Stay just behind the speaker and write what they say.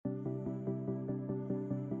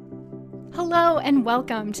Hello and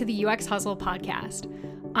welcome to the UX Hustle podcast.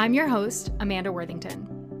 I'm your host, Amanda Worthington.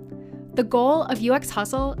 The goal of UX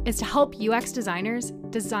Hustle is to help UX designers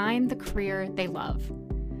design the career they love,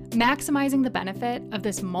 maximizing the benefit of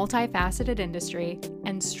this multifaceted industry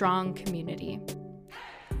and strong community.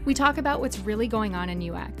 We talk about what's really going on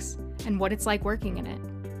in UX and what it's like working in it,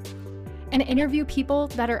 and interview people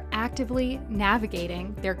that are actively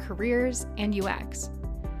navigating their careers and UX.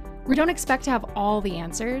 We don't expect to have all the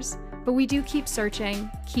answers, but we do keep searching,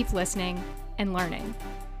 keep listening, and learning.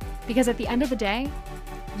 Because at the end of the day,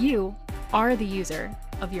 you are the user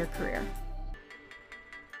of your career.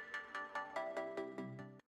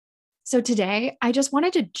 So today, I just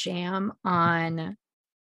wanted to jam on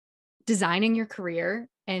designing your career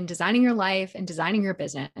and designing your life and designing your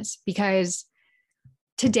business, because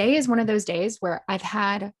today is one of those days where I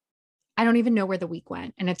don't even know where the week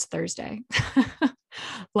went, and it's Thursday.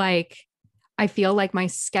 I feel like my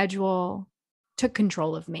schedule took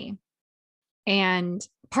control of me. And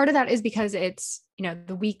part of that is because it's,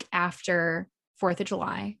 the week after 4th of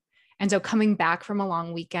July. And so coming back from a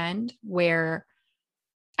long weekend where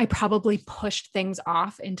I probably pushed things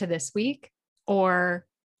off into this week or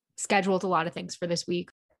scheduled a lot of things for this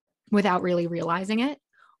week without really realizing it,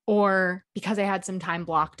 or because I had some time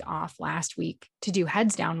blocked off last week to do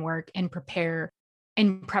heads down work and prepare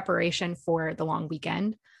in preparation for the long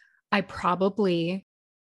weekend, I probably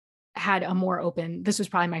had this was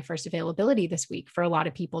probably my first availability this week for a lot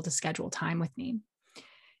of people to schedule time with me.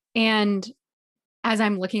 And as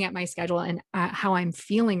I'm looking at my schedule and how I'm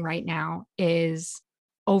feeling right now is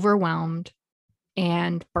overwhelmed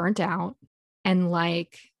and burnt out. And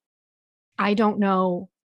I don't know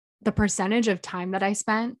the percentage of time that I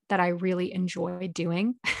spent that I really enjoyed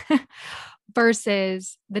doing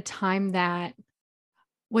versus the time that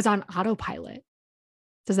was on autopilot.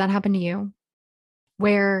 Does that happen to you?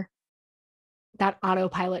 Where that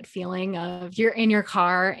autopilot feeling of you're in your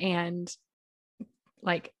car and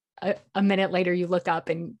a minute later you look up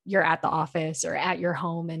and you're at the office or at your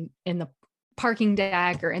home and in the parking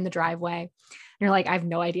deck or in the driveway. And you're like, I have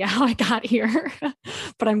no idea how I got here,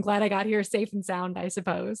 but I'm glad I got here safe and sound, I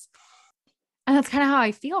suppose. And that's kind of how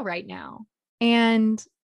I feel right now. And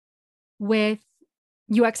with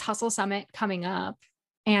UX Hustle Summit coming up,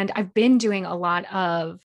 and I've been doing a lot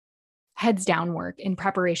of heads down work in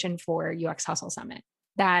preparation for UX Hustle Summit,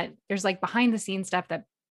 that there's behind the scenes stuff that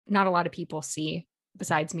not a lot of people see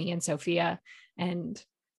besides me and Sophia and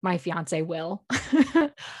my fiance, Will.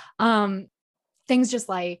 Things just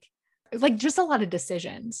just a lot of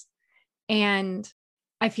decisions. And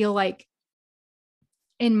I feel like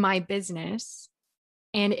in my business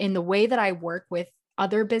and in the way that I work with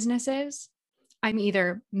other businesses, I'm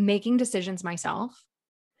either making decisions myself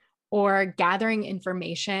or gathering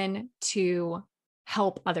information to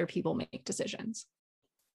help other people make decisions.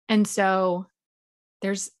 And so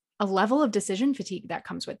there's a level of decision fatigue that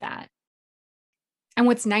comes with that. And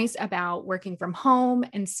what's nice about working from home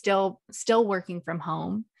and still working from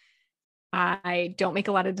home, I don't make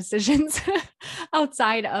a lot of decisions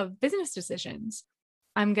outside of business decisions.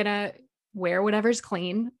 I'm going to wear whatever's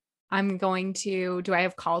clean. I'm going to, do I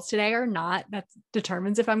have calls today or not? That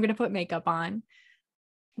determines if I'm going to put makeup on.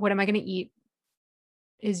 What am I going to eat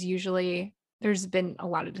is usually, there's been a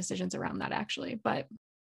lot of decisions around that actually, but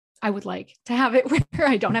I would like to have it where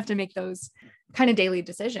I don't have to make those kind of daily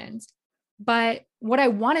decisions. But what I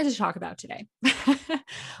wanted to talk about today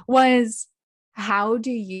was how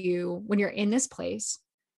do you, when you're in this place,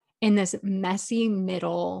 in this messy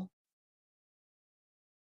middle,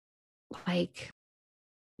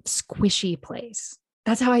 squishy place.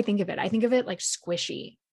 That's how I think of it. I think of it like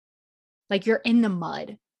squishy. Like you're in the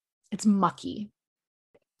mud. It's mucky.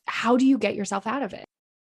 How do you get yourself out of it?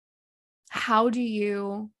 How do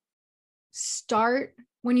you start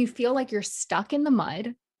when you feel like you're stuck in the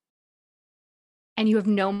mud and you have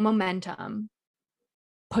no momentum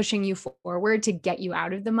pushing you forward to get you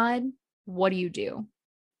out of the mud? What do you do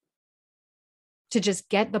to just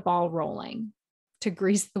get the ball rolling, to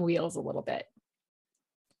grease the wheels a little bit?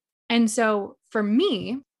 And so for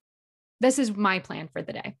me, this is my plan for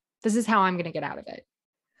the day. This is how I'm going to get out of it.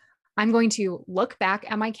 I'm going to look back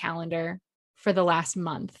at my calendar for the last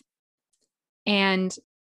month. And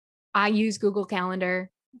I use Google Calendar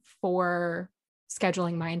for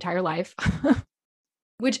scheduling my entire life,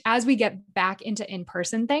 which as we get back into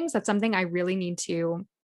in-person things, that's something I really need to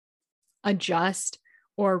adjust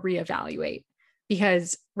or reevaluate,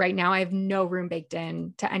 because right now I have no room baked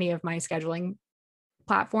in to any of my scheduling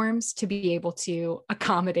platforms to be able to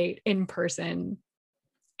accommodate in-person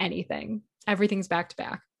anything. Everything's back to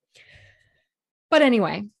back. But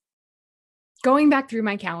anyway, going back through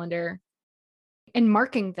my calendar, and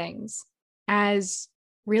marking things as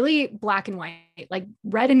really black and white, like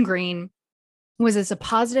red and green. Was this a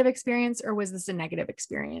positive experience or was this a negative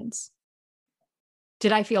experience?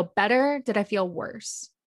 Did I feel better? Did I feel worse?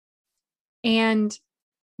 And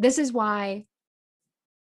this is why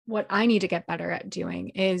what I need to get better at doing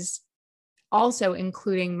is also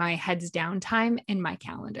including my heads down time in my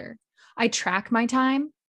calendar. I track my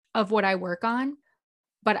time of what I work on,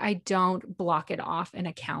 but I don't block it off in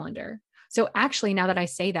a calendar. So actually, now that I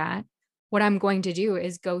say that, what I'm going to do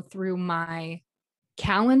is go through my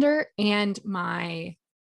calendar and my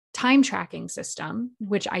time tracking system,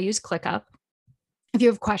 which I use ClickUp. If you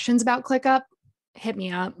have questions about ClickUp, hit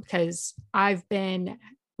me up because I've been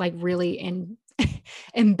like really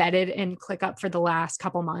embedded in ClickUp for the last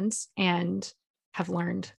couple months and have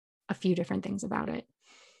learned a few different things about it.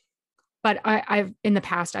 But I've in the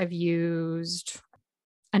past, I've used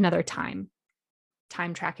another time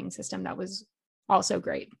tracking system that was also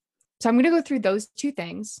great. So I'm going to go through those two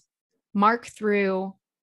things, mark through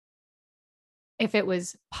if it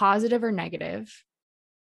was positive or negative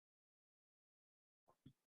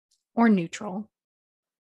or neutral.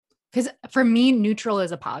 Because for me, neutral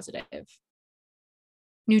is a positive.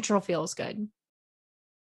 Neutral feels good.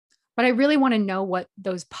 But I really want to know what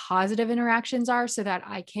those positive interactions are so that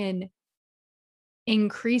I can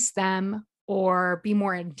increase them or be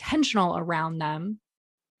more intentional around them,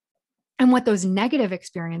 and what those negative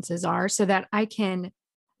experiences are so that I can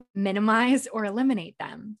minimize or eliminate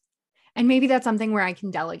them. And maybe that's something where I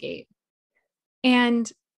can delegate.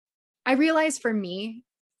 And I realize for me,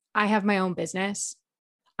 I have my own business.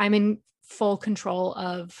 I'm in full control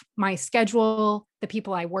of my schedule, the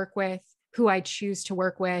people I work with, who I choose to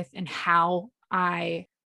work with, and how I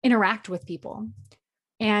interact with people.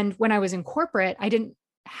 And when I was in corporate, I didn't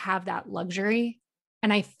have that luxury.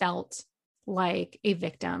 And I felt like a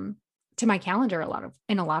victim to my calendar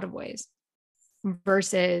in a lot of ways,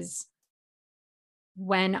 versus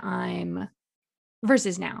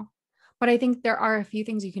now. But I think there are a few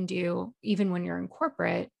things you can do even when you're in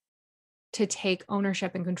corporate to take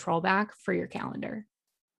ownership and control back for your calendar.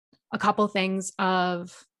 A couple things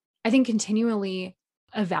of, I think, continually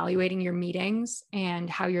evaluating your meetings and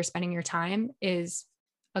how you're spending your time is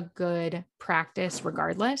a good practice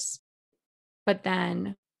regardless. But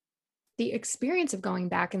then the experience of going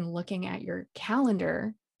back and looking at your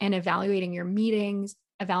calendar and evaluating your meetings,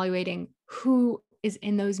 evaluating who is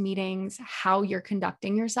in those meetings, how you're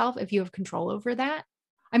conducting yourself, if you have control over that.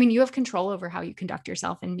 I mean, you have control over how you conduct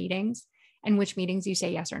yourself in meetings and which meetings you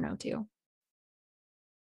say yes or no to.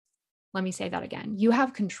 Let me say that again. You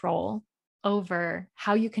have control over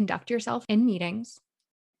how you conduct yourself in meetings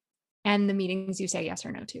and the meetings you say yes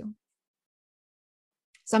or no to.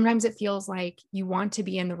 Sometimes it feels like you want to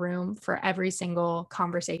be in the room for every single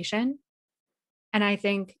conversation. And I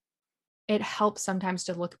think it helps sometimes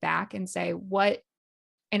to look back and say, what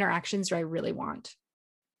interactions do I really want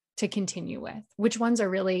to continue with? Which ones are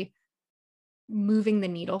really moving the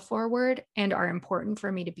needle forward and are important for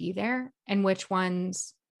me to be there? And which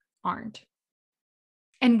ones aren't?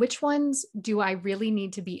 And which ones do I really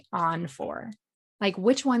need to be on for? Like,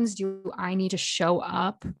 which ones do I need to show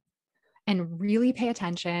up and really pay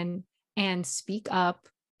attention and speak up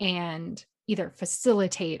and either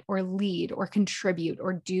facilitate or lead or contribute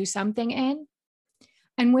or do something in?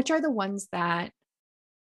 And which are the ones that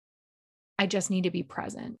I just need to be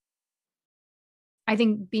present? I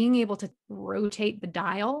think being able to rotate the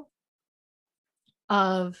dial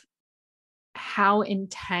of how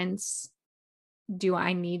intense do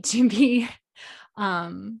I need to be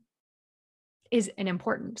is an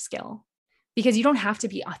important skill, because you don't have to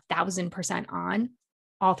be 1,000% on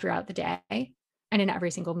all throughout the day and in every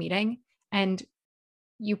single meeting. And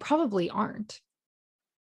you probably aren't.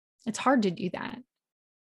 It's hard to do that.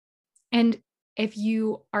 And if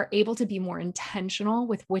you are able to be more intentional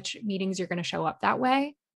with which meetings you're going to show up that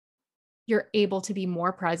way, you're able to be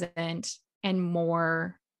more present and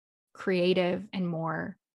more creative and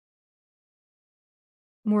more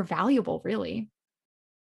valuable, really.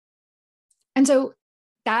 And so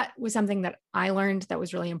that was something that I learned that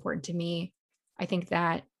was really important to me. I think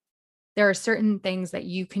that there are certain things that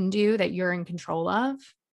you can do that you're in control of,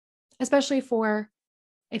 especially for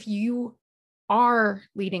if you are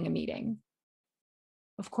leading a meeting.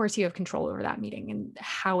 Of course, you have control over that meeting and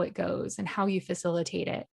how it goes and how you facilitate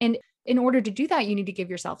it. And in order to do that, you need to give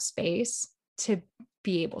yourself space to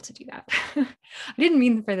be able to do that. I didn't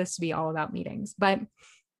mean for this to be all about meetings, but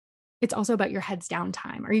it's also about your heads down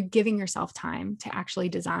time. Are you giving yourself time to actually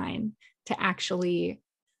design, to actually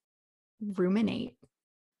ruminate,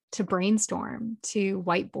 to brainstorm, to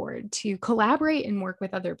whiteboard, to collaborate and work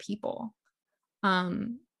with other people?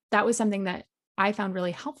 That was something that I found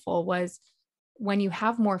really helpful, was when you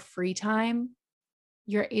have more free time,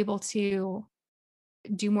 you're able to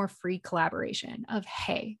do more free collaboration of,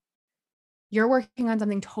 hey, you're working on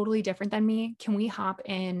something totally different than me. Can we hop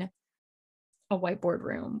in a whiteboard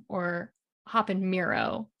room or hop in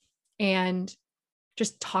Miro and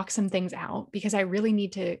just talk some things out? Because I really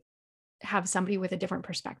need to have somebody with a different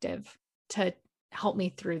perspective to help me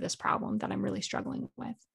through this problem that I'm really struggling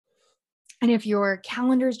with. And if your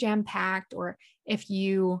calendar's jam-packed, or if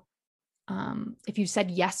you said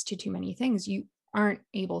yes to too many things, you aren't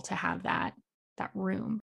able to have that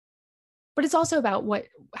room. But it's also about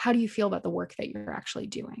how do you feel about the work that you're actually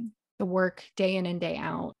doing, the work day in and day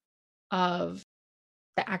out of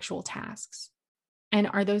the actual tasks. And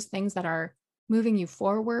are those things that are moving you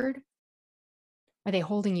forward? Are they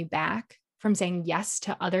holding you back from saying yes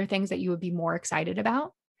to other things that you would be more excited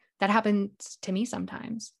about? That happens to me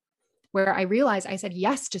sometimes, where I realized I said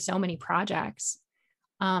yes to so many projects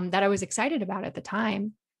that I was excited about at the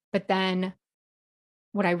time. But then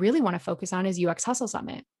what I really want to focus on is UX Hustle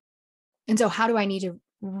Summit. And so how do I need to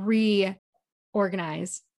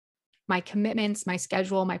reorganize my commitments, my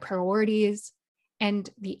schedule, my priorities, and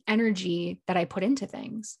the energy that I put into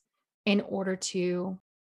things in order to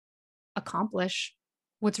accomplish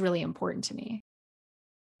what's really important to me?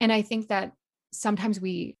 And I think that sometimes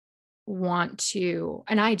we want to,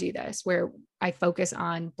 and I do this, where I focus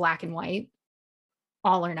on black and white,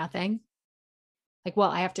 all or nothing. Like,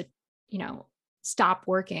 well, I have to, stop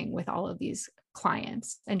working with all of these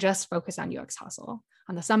clients and just focus on UX Hustle,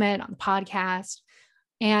 on the summit, on the podcast.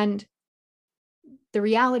 And the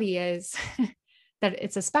reality is that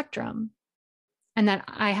it's a spectrum, and that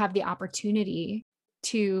I have the opportunity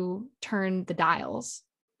to turn the dials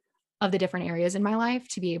of the different areas in my life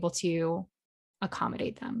to be able to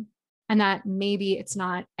accommodate them. And that maybe it's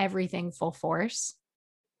not everything full force,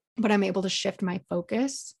 but I'm able to shift my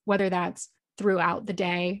focus, whether that's throughout the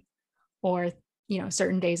day, or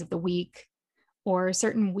certain days of the week, or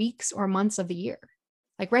certain weeks or months of the year.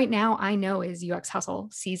 Like right now, I know is UX Hustle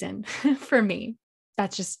season for me.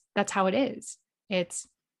 That's how it is. That's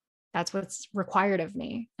what's required of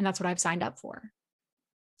me, and that's what I've signed up for.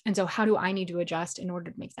 And so how do I need to adjust in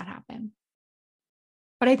order to make that happen?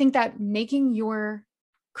 But I think that making your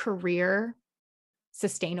career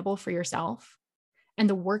sustainable for yourself, and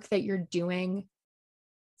the work that you're doing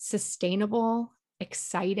sustainable,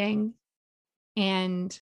 exciting,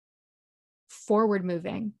 and forward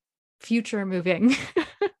moving, future moving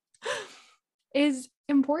is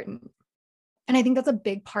important. And I think that's a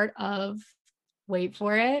big part of, wait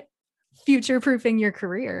for it, future proofing your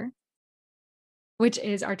career, which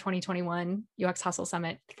is our 2021 UX Hustle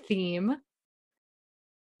Summit theme,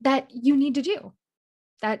 that you need to do.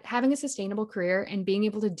 That having a sustainable career and being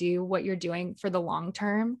able to do what you're doing for the long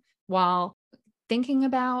term, while thinking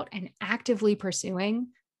about and actively pursuing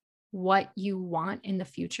what you want in the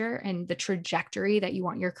future and the trajectory that you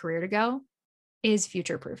want your career to go, is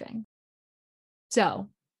future proofing. So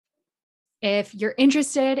if you're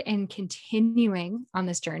interested in continuing on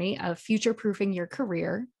this journey of future proofing your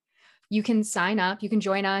career, you can sign up. You can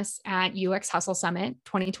join us at UX Hustle Summit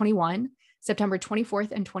 2021, September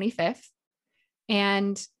 24th and 25th.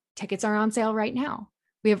 And tickets are on sale right now.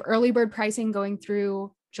 We have early bird pricing going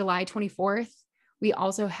through July 24th. We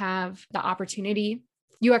also have the opportunity,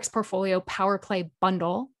 UX Portfolio Power Play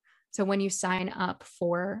Bundle. So when you sign up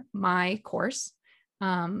for my course,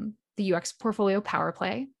 the UX Portfolio Power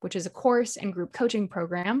Play, which is a course and group coaching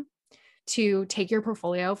program to take your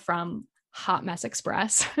portfolio from hot mess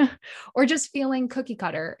express or just feeling cookie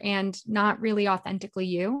cutter and not really authentically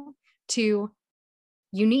you, to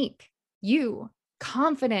unique, you,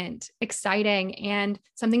 confident, exciting, and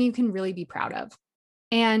something you can really be proud of.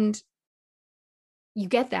 And you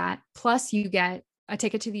get that, plus you get a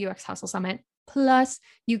ticket to the UX Hustle Summit, plus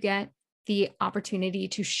you get the opportunity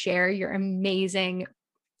to share your amazing,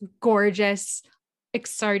 gorgeous,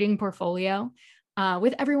 exciting portfolio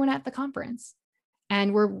with everyone at the conference.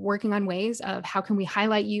 And we're working on ways of how can we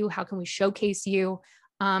highlight you, how can we showcase you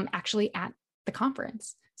actually at the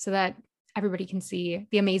conference, so that everybody can see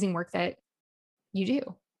the amazing work that you do.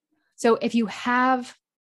 So if you have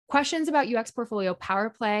questions about UX Portfolio Power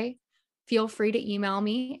Play, feel free to email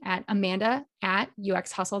me at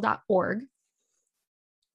amanda@uxhustle.org.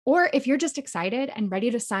 Or if you're just excited and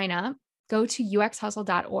ready to sign up, go to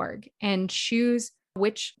uxhustle.org and choose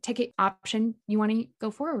which ticket option you want to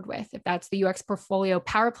go forward with, if that's the UX Portfolio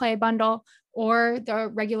Power Play bundle or the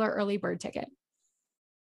regular early bird ticket.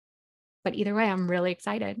 But either way, I'm really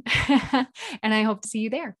excited and I hope to see you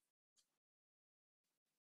there.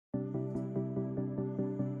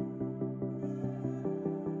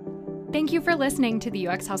 Thank you for listening to the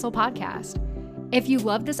UX Hustle podcast. If you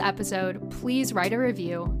love this episode, please write a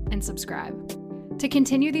review and subscribe. To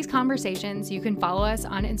continue these conversations, you can follow us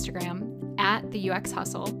on Instagram at the UX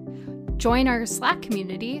Hustle, join our Slack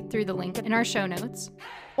community through the link in our show notes,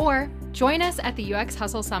 or join us at the UX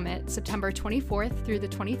Hustle Summit September 24th through the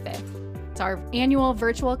 25th. It's our annual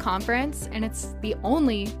virtual conference, and it's the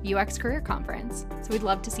only UX career conference, so we'd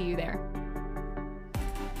love to see you there.